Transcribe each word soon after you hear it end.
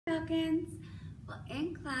Falcons. Well,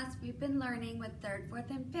 in class, we've been learning with 3rd, 4th,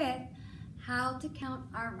 and 5th how to count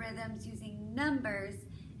our rhythms using numbers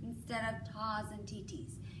instead of TAs and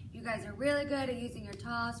TTs. You guys are really good at using your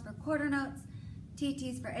TAs for quarter notes,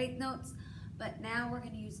 TTs for eighth notes, but now we're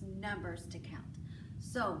going to use numbers to count.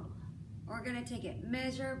 So we're going to take it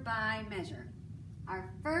measure by measure.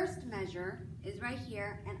 Our first measure is right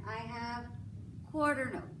here, and I have quarter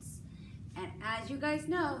notes. And as you guys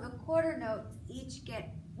know, the quarter notes each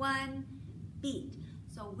get 1 beat.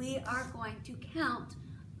 So we are going to count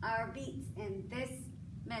our beats in this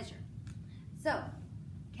measure. So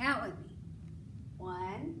count with me.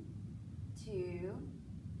 1, 2,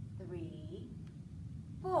 3,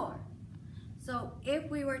 4. So if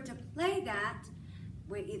we were to play that,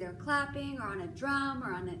 we're either clapping or on a drum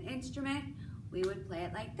or on an instrument, we would play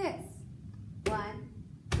it like this. 1,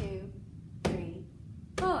 2, 3,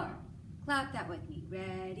 4. Clap that with me.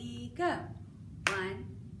 Ready, go. 1,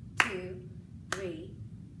 2, 3,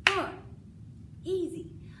 4.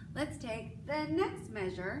 Easy. Let's take the next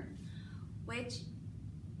measure, which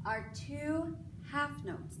are 2 half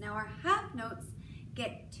notes. Now our half notes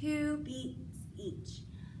get 2 beats each.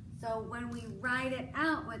 So when we write it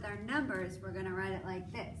out with our numbers, we're going to write it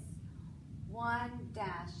like this.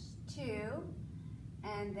 1-2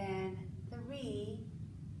 and then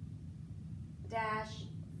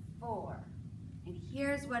 3-4. And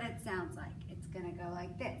here's what it sounds like. It's going to go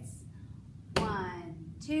like this. 1,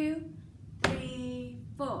 2, 3,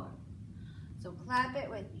 4. So clap it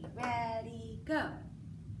with me. Ready, go.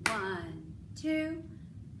 1, 2,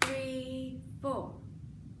 3, 4.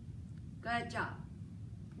 Good job.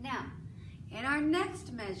 Now, in our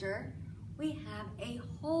next measure, we have a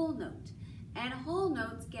whole note. And whole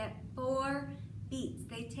notes get 4 beats.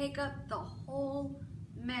 They take up the whole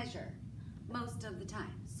measure most of the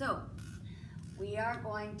time. So we are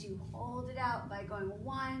going to hold it out by going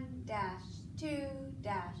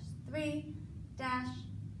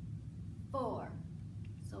 1-2-3-4.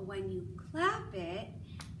 So when you clap it,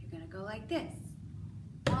 you're going to go like this.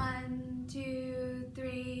 1, 2,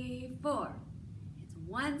 3, 4. It's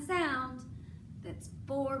one sound that's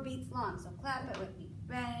 4 beats long. So clap it with me.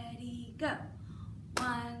 Ready, go.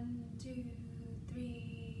 1, 2,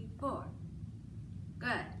 3, 4.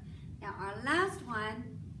 Good. Now our last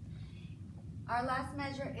one, our last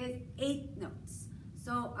measure is eighth notes.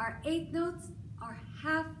 So our eighth notes are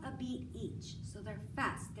half a beat each. So they're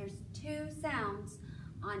fast. There's 2 sounds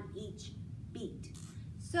on each beat.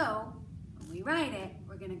 So when we write it,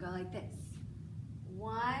 we're going to go like this.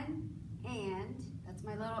 1 and, that's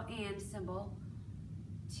my little and symbol,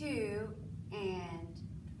 2 and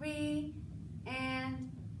 3 and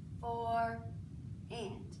 4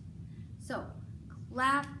 and. So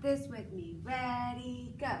clap this with me.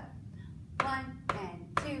 Ready, go. 1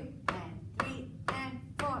 and 2 and 3 and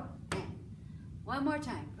 4 and. One more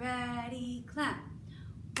time. Ready, clap.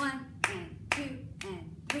 1 and 2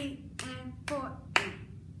 and 3 and 4 and.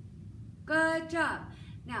 Good job.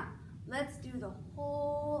 Now, let's do the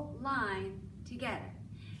whole line together.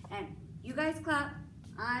 And you guys clap.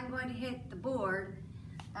 I'm going to hit the board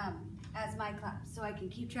as my clap so I can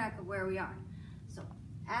keep track of where we are. So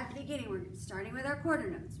at the beginning, we're starting with our quarter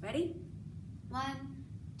notes. Ready? 1,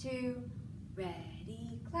 2,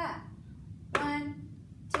 ready, clap. 1,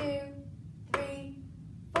 2, 3,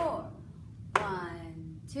 4.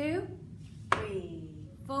 1, 2, 3,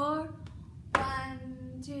 4.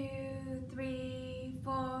 1, 2, 3,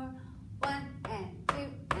 4. 1 and 2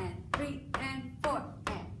 and 3 and 4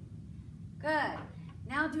 and. Good.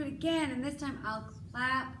 Now do it again, and this time I'll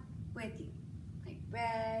clap with you. Like,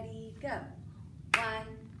 ready, go. 1,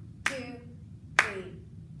 2, 3,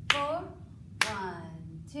 4.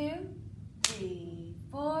 1, 2, 3,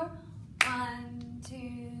 4. 1,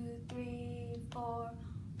 2, 3, 4.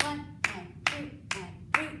 1 and 2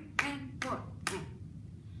 and 3 and 4 and.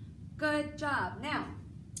 Good job. Now,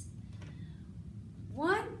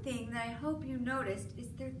 one thing that I hope you noticed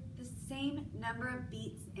is they're the same number of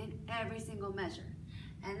beats in every single measure.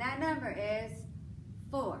 And that number is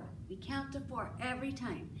 4. We count to 4 every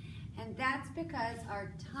time. And that's because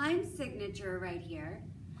our time signature right here,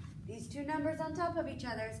 these 2 numbers on top of each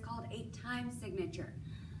other, is called a time signature.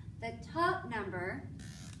 The top number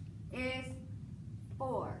is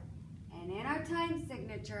 4. And in our time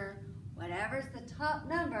signature, whatever's the top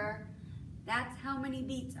number, that's how many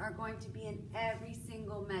beats are going to be in every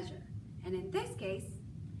single measure. And in this case,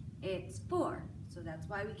 it's 4. So that's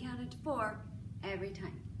why we counted to 4 every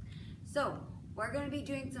time. So we're going to be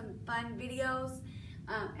doing some fun videos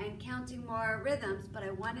and counting more rhythms, but I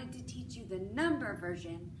wanted to teach you the number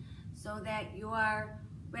version so that you are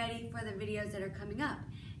ready for the videos that are coming up.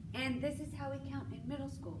 And this is how we count in middle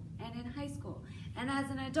school and in high school. And as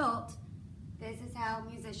an adult, this is how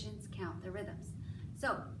musicians count the rhythms.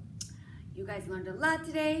 So, you guys learned a lot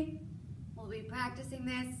today. We'll be practicing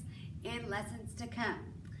this in lessons to come.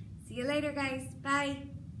 See you later, guys. Bye.